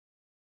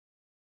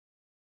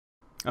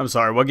I'm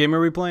sorry, what game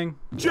are we playing?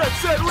 Jet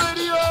Set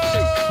Radio!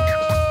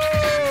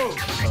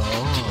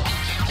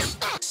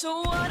 Oh.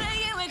 So what do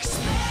you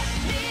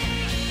expect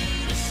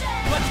me to say?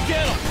 Let's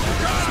get him!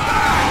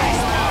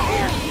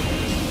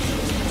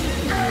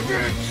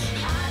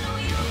 I know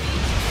you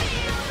feel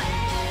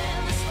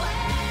endless way.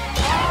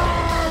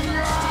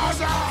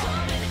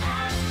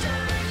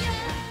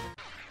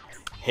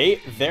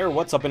 Hey there,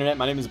 what's up internet?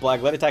 My name is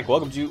BlackLightAttack.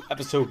 Welcome to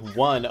episode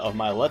 1 of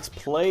my Let's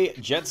Play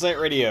Jet Set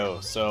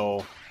Radio.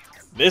 So,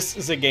 this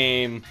is a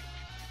game.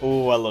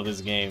 Oh, I love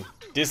this game.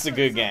 This is a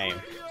good game.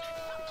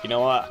 You know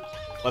what?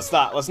 Let's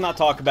not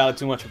talk about it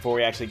too much before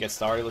we actually get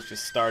started. Let's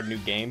just start a new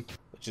game.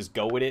 Let's just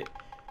go with it.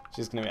 It's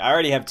just gonna be, I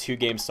already have 2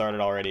 games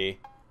started already.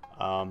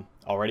 I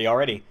already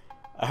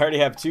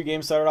have 2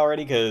 games started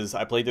already because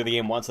I played through the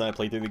game once and then I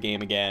played through the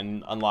game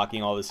again,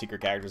 unlocking all the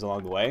secret characters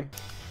along the way.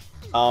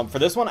 For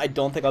this one, I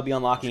don't think I'll be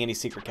unlocking any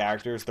secret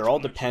characters. They're all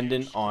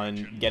dependent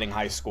on getting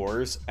high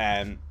scores,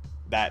 and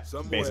that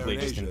basically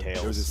just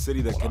entails. There's a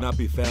city that cannot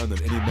be found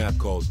on any map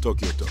called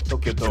Tokyo-to.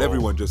 Tokyo-to. But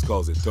everyone just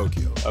calls it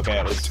Tokyo.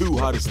 Okay, The 2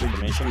 hottest things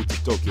in the streets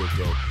of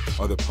Tokyo-to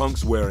are the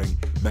punks wearing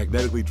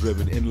magnetically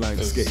driven inline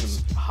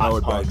skates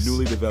powered by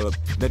newly developed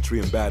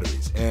Netrium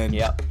batteries and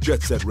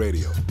Jet Set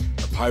Radio,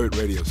 a pirate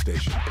radio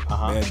station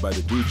manned by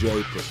the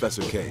DJ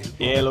Professor K.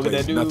 Yeah, look at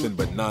that dude. Nothing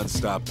but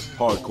non-stop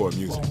hardcore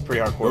music. Pretty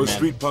hardcore, Those man.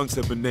 street punks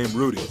have been named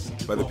Rudies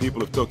by the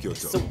people of Tokyo-to.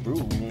 So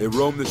rude. They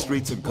roam the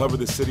streets and cover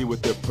the city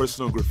with their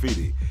personal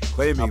graffiti,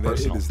 claiming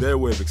that it is their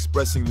way of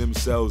expressing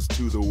themselves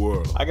to the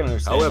world. I can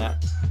understand However,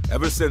 that.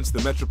 ever since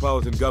the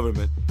metropolitan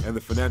government and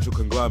the financial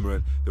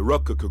conglomerate, the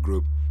Rukuka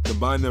Group,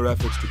 combined their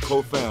efforts to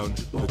co-found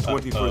the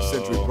 21st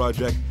Century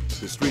Project,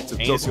 the streets of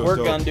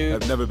Tokyo-to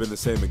have never been the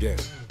same again.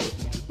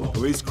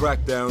 Police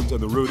crackdowns on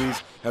the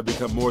Rudies have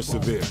become more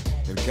severe,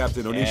 and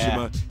Captain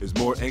Onishima is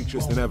more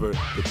anxious than ever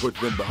to put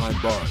them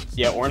behind bars.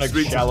 Yeah, or in The a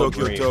streets of shallow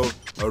Tokyo-to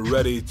are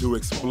ready to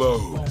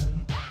explode.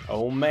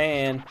 Oh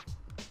man.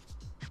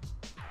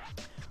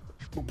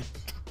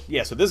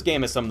 Yeah, so this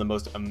game has some of the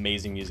most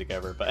amazing music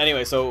ever. But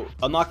anyway, so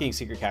unlocking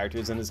secret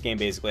characters in this game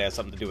basically has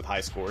something to do with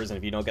high scores, and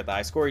if you don't get the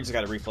high score, you just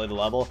gotta replay the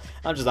level.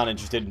 I'm just not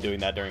interested in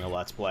doing that during a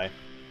Let's Play.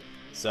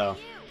 So,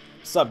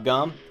 sup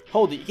Gum?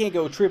 Hold it, you can't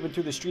go tripping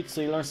through the streets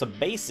till you learn some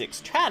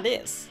basics. Try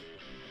this!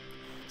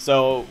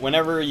 So,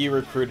 whenever you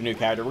recruit a new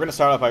character, we're gonna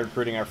start off by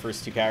recruiting our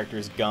first 2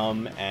 characters,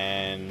 Gum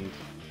and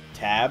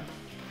Tab.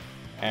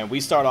 And we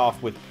start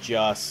off with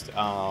just,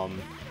 oh,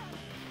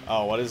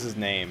 what is his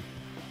name?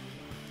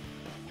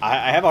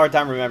 I have a hard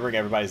time remembering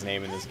everybody's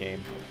name in this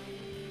game.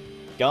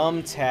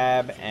 Gum,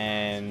 Tab,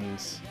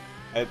 and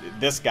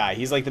this guy.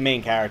 He's like the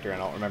main character,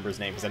 and I don't remember his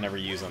name because I never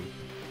use him.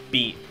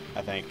 Beat,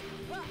 I think.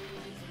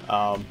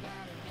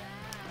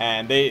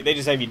 And they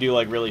just have you do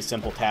like really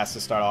simple tasks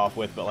to start off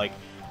with, but like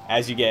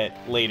as you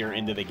get later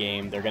into the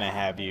game, they're gonna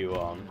have you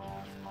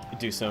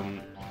do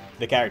some.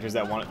 The characters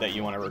that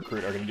you want to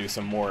recruit are gonna do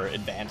some more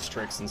advanced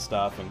tricks and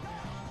stuff, and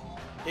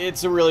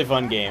it's a really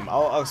fun game.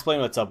 I'll explain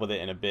what's up with it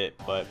in a bit,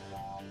 but.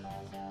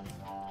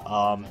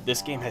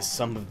 This game has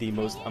some of the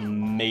most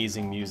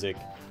amazing music.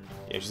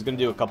 Yeah, she's gonna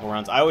do a couple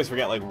runs. I always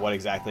forget like what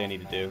exactly I need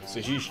to do. So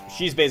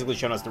she's basically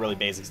shown us the really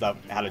basic stuff,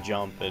 how to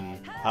jump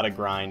and how to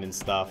grind and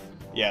stuff.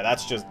 Yeah,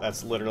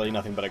 that's literally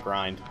nothing but a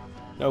grind.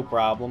 No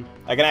problem.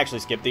 I can actually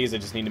skip these. I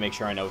just need to make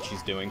sure I know what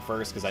she's doing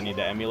first because I need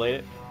to emulate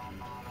it.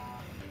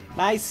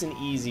 Nice and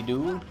easy,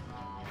 dude.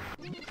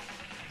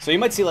 So you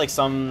might see like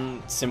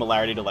some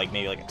similarity to like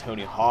maybe like a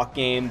Tony Hawk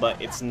game,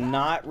 but it's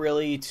not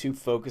really too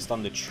focused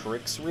on the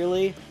tricks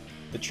really.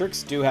 The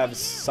tricks do have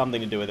something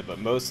to do with it, but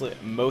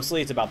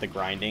mostly it's about the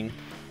grinding.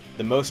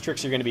 The most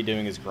tricks you're going to be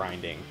doing is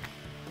grinding,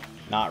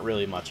 not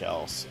really much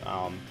else.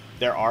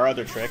 There are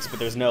other tricks, but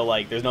there's no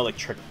like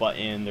trick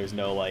button. There's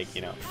no like,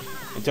 you know,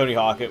 in Tony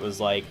Hawk it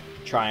was like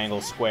triangle,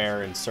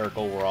 square, and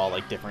circle were all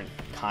like different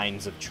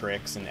kinds of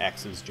tricks, and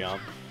X is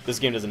jump. This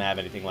game doesn't have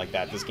anything like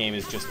that. This game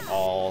is just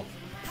all.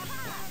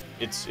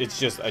 It's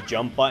just a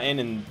jump button,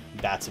 and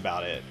that's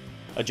about it.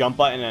 A jump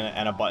button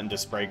and a button to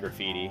spray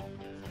graffiti.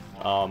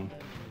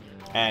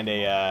 And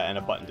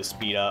a button to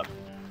speed up.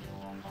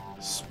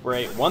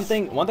 Spray. One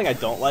thing I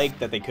don't like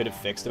that they could have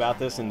fixed about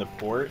this in the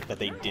port that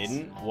they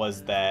didn't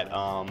was that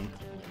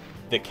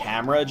the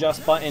camera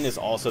adjust button is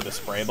also the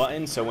spray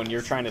button. So when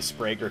you're trying to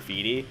spray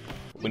graffiti,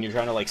 when you're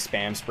trying to like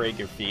spam spray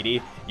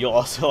graffiti, you'll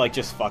also like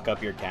just fuck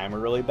up your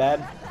camera really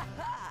bad.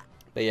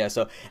 But yeah,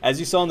 so as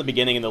you saw in the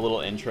beginning in the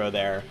little intro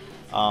there,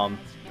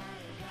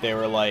 they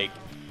were like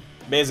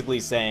basically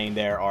saying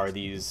there are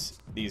these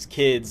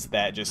kids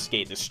that just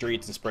skate the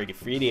streets and spray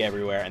graffiti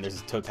everywhere, and there's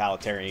a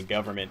totalitarian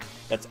government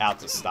that's out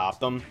to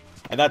stop them.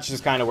 And that's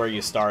just kind of where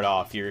you start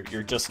off. You're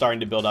just starting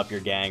to build up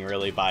your gang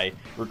really by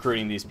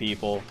recruiting these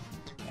people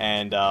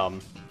and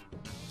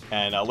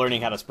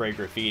learning how to spray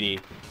graffiti.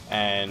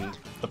 And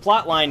the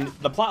plot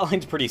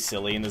line's pretty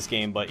silly in this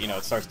game, but you know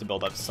it starts to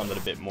build up to something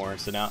a bit more.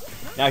 So now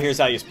here's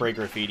how you spray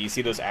graffiti. You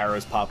see those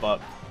arrows pop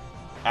up.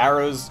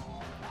 Arrows.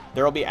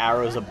 There will be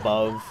arrows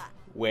above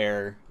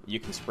where you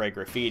can spray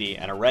graffiti,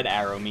 and a red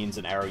arrow means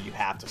an arrow you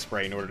have to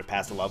spray in order to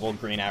pass the level.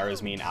 Green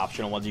arrows mean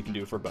optional ones you can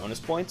do for bonus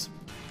points.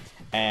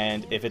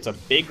 And if it's a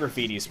big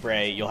graffiti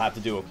spray, you'll have to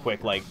do a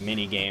quick like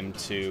mini game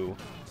to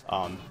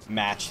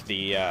match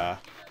the arrow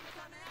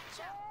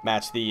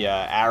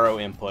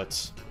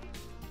inputs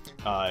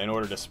in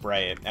order to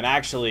spray it. And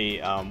actually,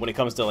 when it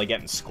comes to like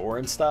getting score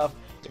and stuff,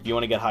 if you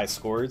want to get high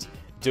scores,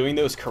 doing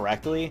those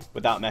correctly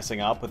without messing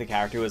up with a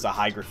character who has a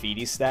high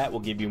graffiti stat will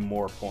give you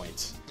more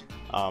points.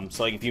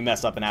 So like if you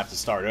mess up and have to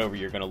start over,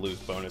 you're going to lose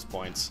bonus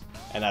points.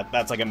 And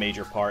that's like a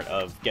major part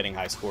of getting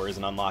high scores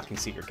and unlocking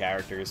secret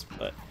characters.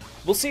 But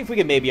we'll see if we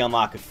can maybe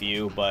unlock a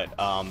few, but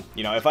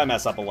you know, if I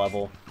mess up a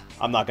level,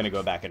 I'm not going to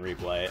go back and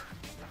replay it.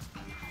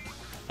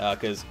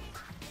 Because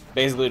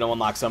basically to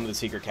unlock some of the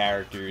secret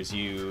characters,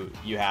 you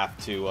have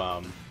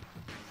to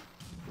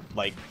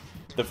like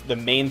the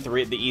main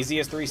three, the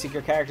easiest 3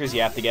 secret characters,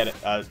 you have to get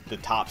the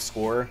top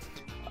score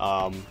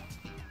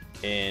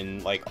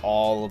in like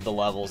all of the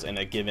levels in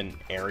a given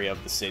area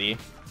of the city.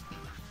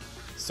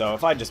 So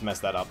if I just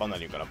mess that up, I'm not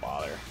even gonna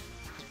bother.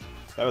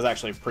 That was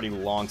actually a pretty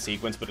long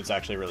sequence, but it's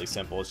actually really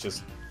simple. It's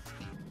just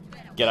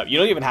get up. You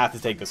don't even have to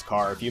take this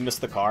car. If you miss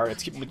the car,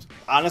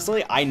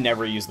 honestly, I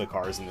never use the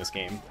cars in this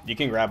game. You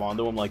can grab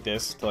onto them like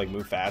this to like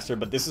move faster,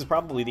 but this is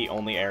probably the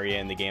only area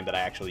in the game that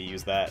I actually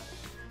use that.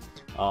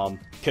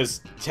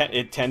 Because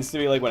it tends to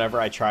be like whenever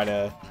I try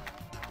to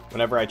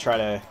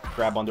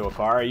grab onto a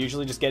car, I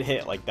usually just get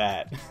hit like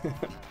that.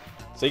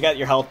 So you got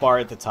your health bar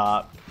at the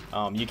top.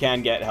 You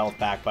can get health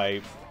back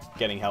by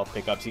getting health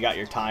pickups. You got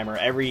your timer.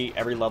 Every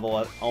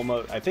level,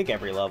 almost, I think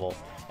every level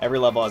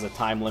has a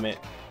time limit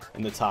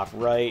in the top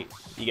right.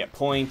 You get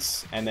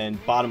points, and then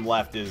bottom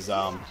left is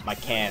my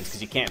cans,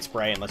 because you can't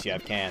spray unless you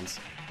have cans.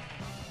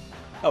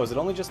 Oh, is it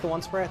only just the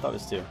one spray? I thought it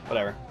was 2.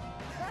 Whatever.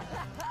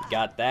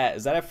 Got that.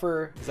 Is that it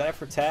for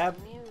Tab?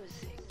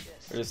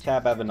 Or does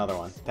Tab have another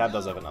one? Tab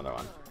does have another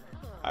one.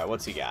 Alright,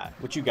 what's he got?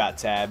 What you got,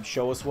 Tab?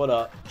 Show us what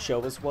up.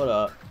 Show us what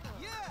up.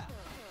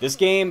 This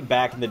game,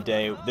 back in the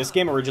day, this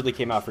game originally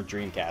came out for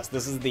Dreamcast.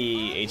 This is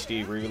the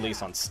HD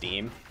re-release on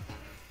Steam,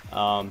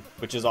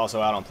 which is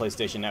also out on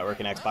PlayStation Network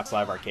and Xbox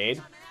Live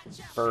Arcade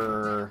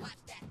for,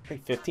 I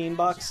think, 15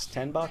 bucks,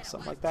 10 bucks,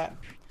 something like that.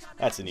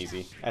 That's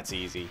easy. That's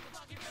easy.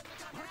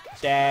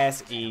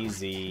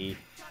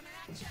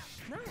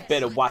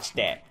 Better watch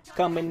that.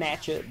 Coming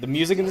at you. The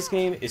music in this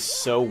game is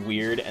so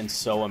weird and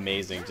so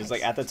amazing. Just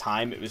like at the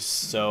time, it was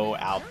so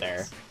out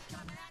there.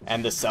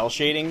 And the cell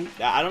shading,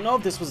 I don't know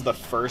if this was the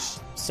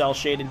first cell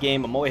shaded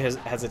game. I'm always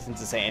hesitant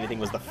to say anything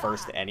was the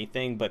first to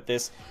anything, but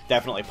this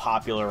definitely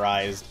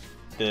popularized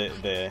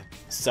the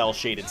cell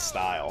shaded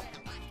style.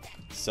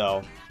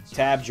 So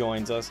Tab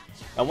joins us.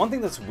 And one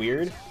thing that's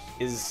weird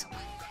is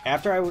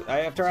after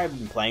I've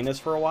been playing this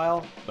for a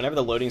while, whenever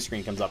the loading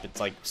screen comes up, it's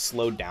like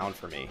slowed down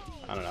for me.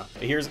 I don't know.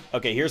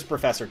 Here's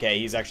Professor K.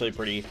 He's actually a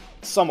pretty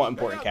somewhat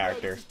important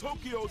character.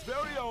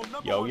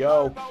 Yo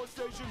yo.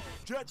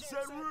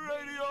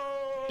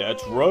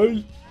 That's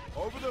right.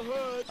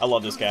 I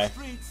love this guy.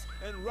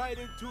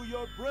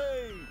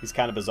 He's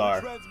kind of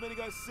bizarre.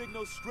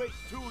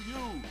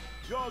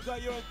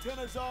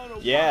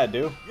 Yeah, I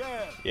do.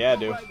 Yeah, I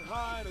do.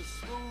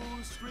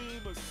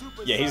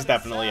 Yeah, he's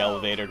definitely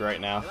elevated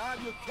right now.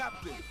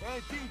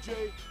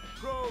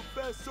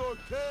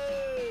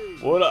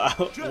 What? I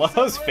love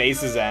how his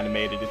face is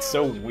animated. It's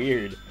so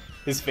weird.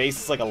 His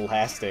face is like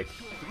elastic.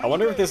 I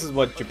wonder if this is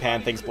what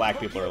Japan thinks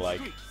black people are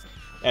like.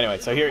 Anyway,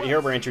 so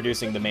here we're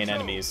introducing the main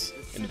enemies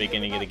in the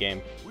beginning of the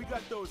game.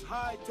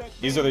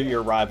 These are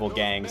your rival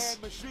gangs.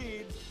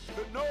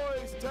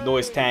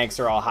 Noise tanks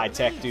are all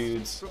high-tech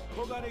dudes.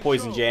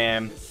 Poison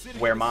Jam,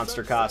 wear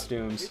monster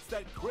costumes.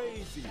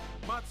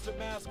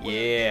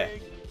 Yeah.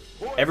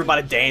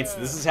 Everybody dance.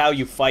 This is how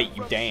you fight.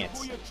 You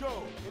dance.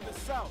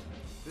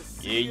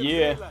 Yeah,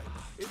 yeah.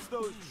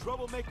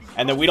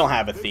 And then we don't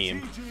have a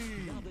theme.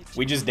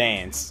 We just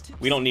dance.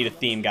 We don't need a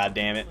theme,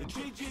 goddammit.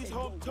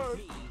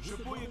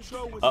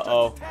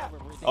 Uh-oh.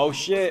 Oh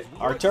shit,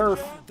 our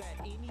turf.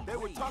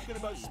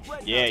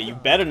 Yeah, you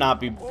better not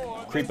be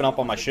creeping up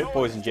on my shit,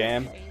 Poison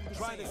Jam.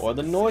 Or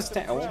the noise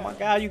tank. Oh my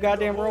god, you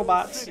goddamn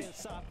robots.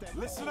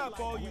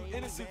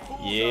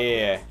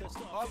 Yeah.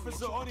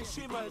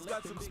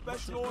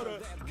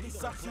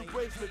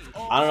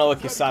 I don't know what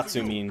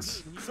Kisatsu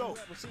means.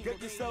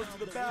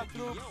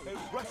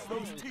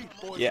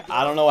 Yeah,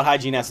 I don't know what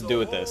hygiene has to do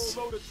with this.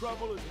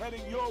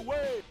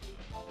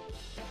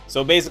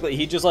 So basically,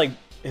 he just like,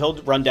 he'll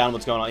run down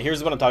what's going on.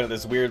 Here's what I'm talking about,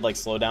 this weird like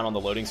slowdown on the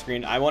loading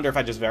screen. I wonder if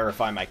I just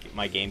verify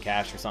my game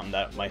cache or something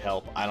that might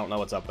help. I don't know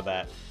what's up with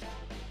that.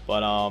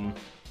 But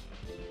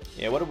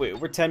yeah, what are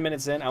we're 10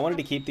 minutes in. I wanted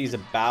to keep these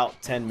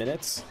about 10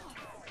 minutes.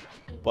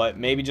 But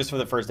maybe just for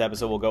the first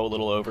episode we'll go a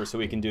little over so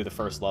we can do the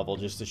first level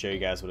just to show you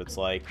guys what it's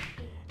like.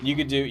 You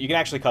can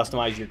actually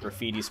customize your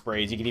graffiti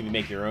sprays. You can even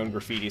make your own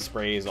graffiti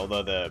sprays,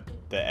 although the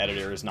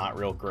editor is not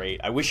real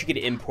great. I wish you could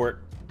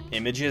import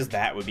images.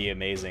 That would be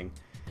amazing.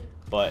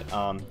 But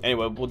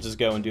anyway, we'll just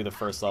go and do the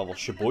first level.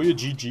 Shibuya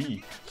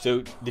GG.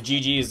 So the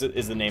GG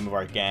is the name of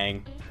our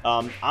gang.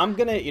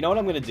 You know what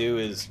I'm gonna do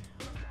is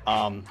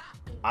I'm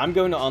not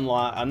gonna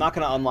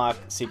unlock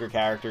secret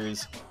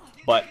characters,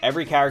 but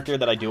every character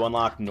that I do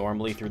unlock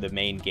normally through the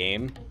main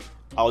game,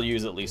 I'll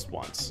use at least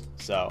once.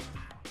 So,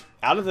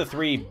 out of the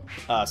 3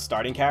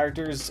 starting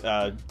characters,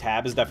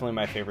 Tab is definitely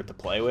my favorite to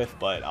play with,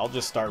 but I'll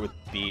just start with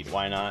Beat,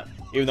 why not?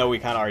 Even though we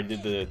kind of already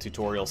did the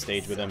tutorial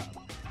stage with him.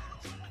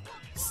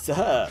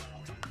 Sup?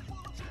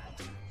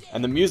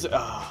 And the music,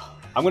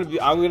 I'm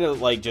gonna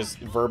like just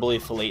verbally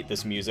fillet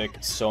this music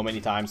so many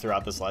times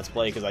throughout this Let's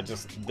Play,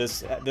 because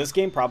this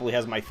game probably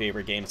has my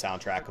favorite game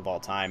soundtrack of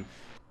all time.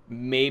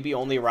 Maybe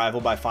only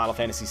rivaled by Final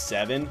Fantasy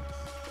VII,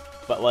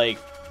 but like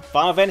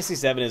Final Fantasy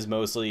VII is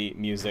mostly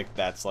music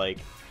that's like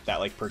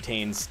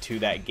pertains to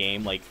that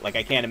game. Like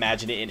I can't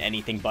imagine it in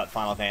anything but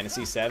Final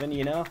Fantasy VII,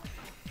 you know.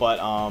 But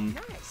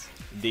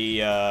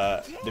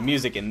the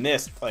music in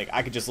this, like,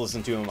 I could just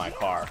listen to in my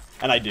car,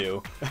 and I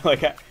do.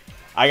 Like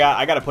I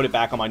got to put it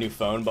back on my new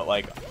phone, but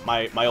like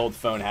my old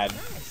phone had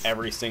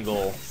every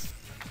single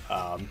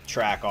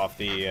track off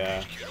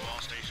the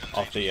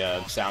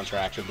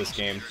soundtrack of this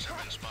game.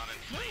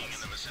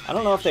 I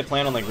don't know if they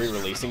plan on like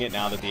re-releasing it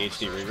now that the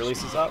HD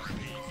re-release is up,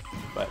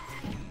 but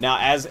now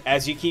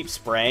as you keep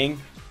spraying,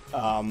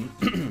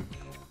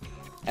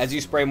 as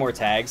you spray more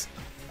tags,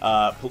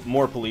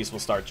 more police will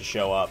start to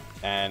show up,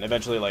 and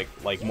eventually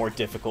like more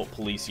difficult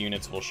police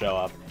units will show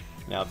up.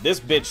 Now this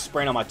bitch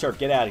spraying on my turf,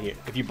 get out of here.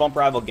 If you bump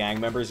rival gang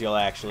members, you'll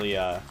actually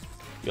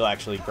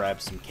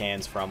grab some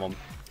cans from them.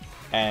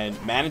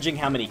 And managing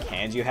how many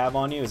cans you have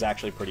on you is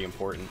actually pretty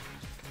important,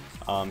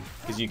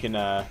 because you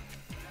can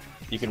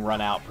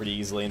run out pretty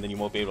easily, and then you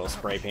won't be able to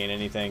spray paint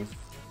anything.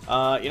 You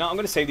know, I'm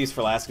gonna save these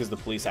for last because the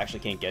police actually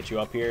can't get you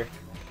up here.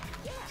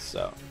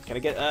 So can I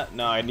get?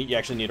 No, you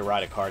actually need to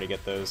ride a car to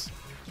get those.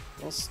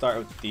 We'll start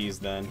with these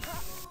then.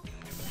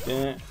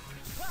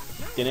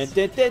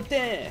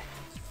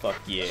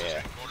 Fuck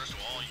yeah.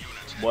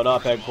 What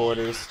up,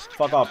 headquarters?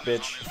 Fuck off,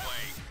 bitch.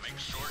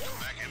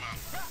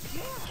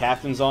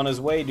 Captain's on his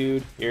way,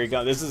 dude. Here he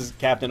goes. This is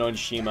Captain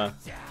Onishima.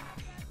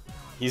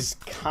 He's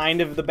kind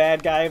of the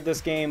bad guy of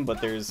this game,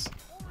 but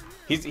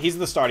he's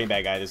the starting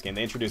bad guy of this game.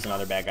 They introduce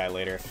another bad guy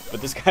later,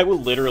 but this guy will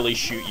literally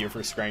shoot you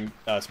for spraying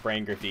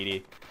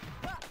graffiti.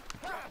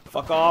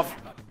 Fuck off.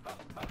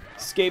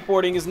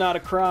 Skateboarding is not a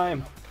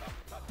crime.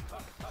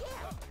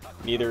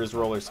 Neither is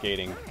roller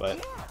skating,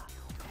 but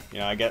you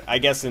know, I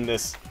guess in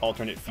this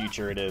alternate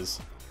future it is.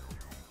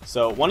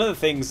 So one of the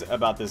things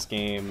about this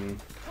game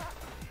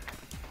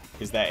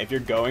is that if you're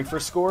going for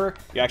score,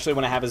 you actually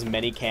want to have as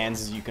many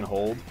cans as you can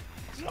hold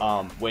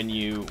when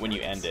you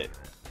end it,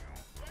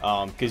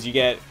 because you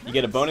get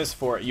a bonus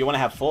for it. You want to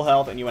have full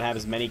health, and you want to have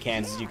as many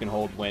cans as you can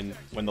hold when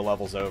the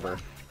level's over.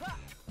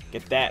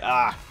 Get that.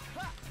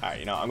 All right,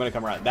 you know, I'm gonna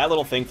come around. That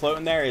little thing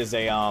floating there is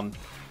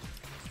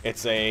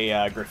it's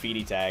a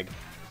graffiti tag.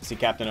 See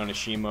Captain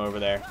Onishima over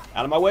there.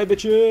 Out of my way,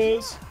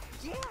 bitches!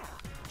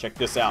 Check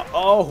this out.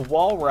 Oh,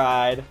 wall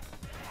ride.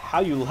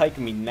 How you like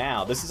me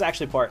now? This is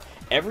actually part.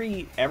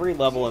 Every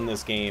level in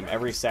this game,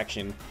 every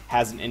section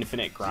has an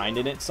infinite grind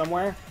in it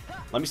somewhere.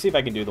 Let me see if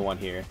I can do the one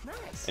here.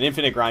 An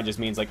infinite grind just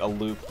means like a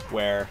loop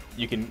where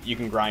you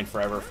can grind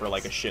forever for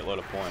like a shitload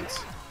of points.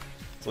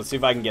 So let's see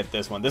if I can get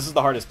this one. This is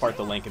the hardest part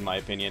to link in my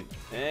opinion.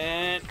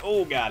 And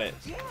oh, got it.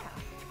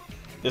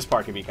 This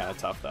part can be kind of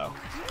tough though,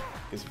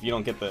 because if you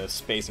don't get the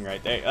spacing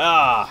right there,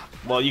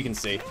 well, you can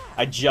see.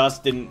 I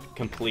just didn't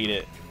complete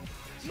it,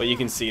 but you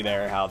can see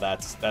there how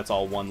that's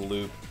all one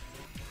loop.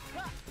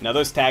 Now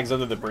those tags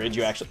under the bridge,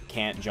 you actually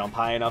can't jump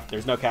high enough.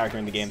 There's no character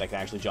in the game that can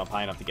actually jump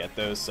high enough to get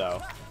those,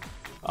 so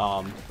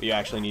what you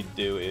actually need to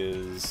do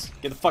is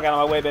get the fuck out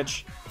of my way,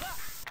 bitch.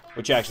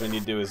 What you actually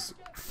need to do is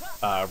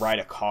ride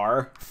a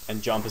car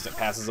and jump as it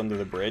passes under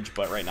the bridge,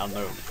 but right now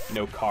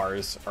no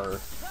cars are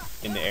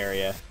in the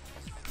area.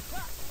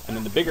 And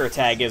then the bigger a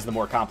tag is, the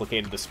more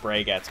complicated the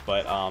spray gets.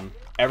 But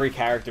every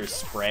character's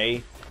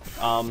spray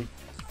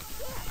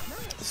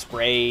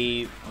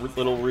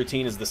little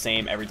routine is the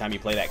same every time you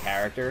play that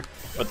character.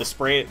 But the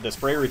spray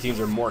routines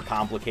are more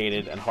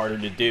complicated and harder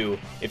to do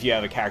if you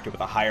have a character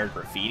with a higher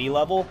graffiti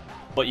level,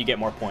 but you get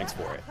more points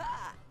for it.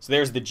 So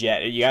there's the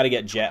jet. You got to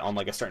get jet on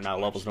like a certain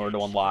amount of levels in order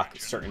to unlock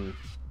certain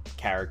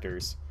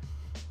characters.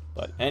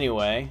 But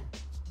anyway,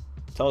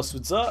 tell us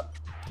what's up.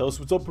 Tell us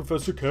what's up,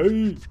 Professor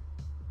K.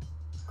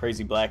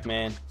 Crazy black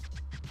man.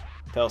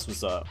 Tell us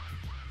what's up.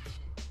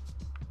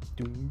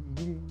 Get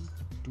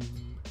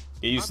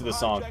used to the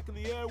song.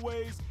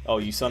 Oh,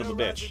 you son of a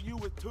bitch.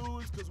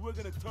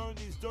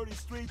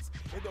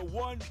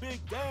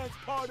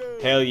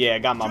 Hell yeah, I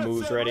got my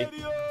moves ready.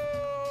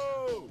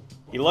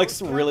 He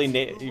really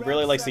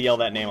likes to yell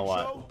that name a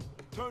lot.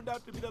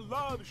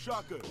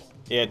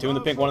 Yeah, two in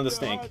the pink, one in the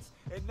stink.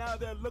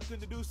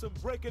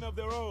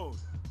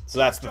 So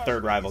that's the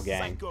third rival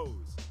gang.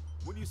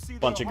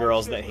 Bunch of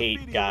girls that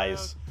hate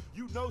guys.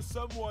 You know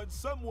someone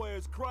somewhere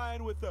is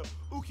crying with the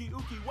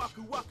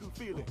Uki-Uki-Waku-Waku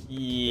feeling.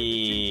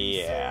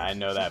 Yeah, I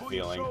know that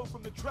feeling.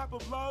 From the trap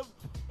of love,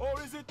 or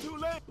is it too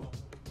late?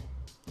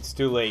 It's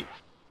too late.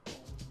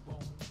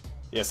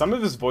 Yeah, some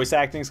of his voice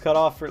acting's cut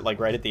off for like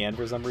right at the end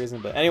for some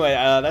reason. But anyway,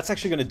 that's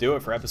actually gonna do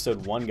it for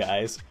episode 1,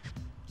 guys.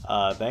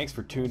 Thanks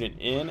for tuning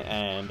in,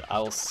 and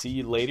I'll see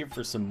you later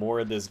for some more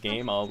of this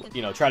game. I'll,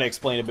 try to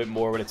explain a bit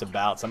more what it's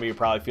about. Some of you are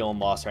probably feeling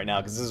lost right now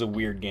because this is a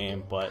weird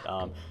game, but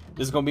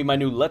this is going to be my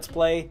new Let's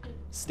Play.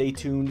 Stay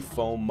tuned,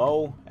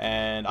 FOMO,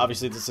 and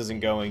obviously this isn't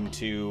going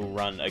to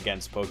run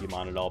against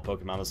Pokemon at all.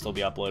 Pokemon will still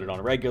be uploaded on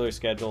a regular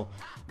schedule.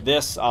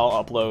 This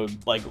I'll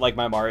upload, like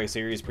my Mario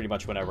series, pretty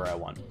much whenever I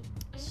want.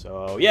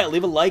 So yeah,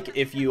 leave a like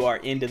if you are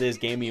into this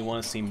game and you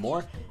want to see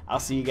more. I'll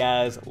see you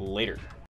guys later.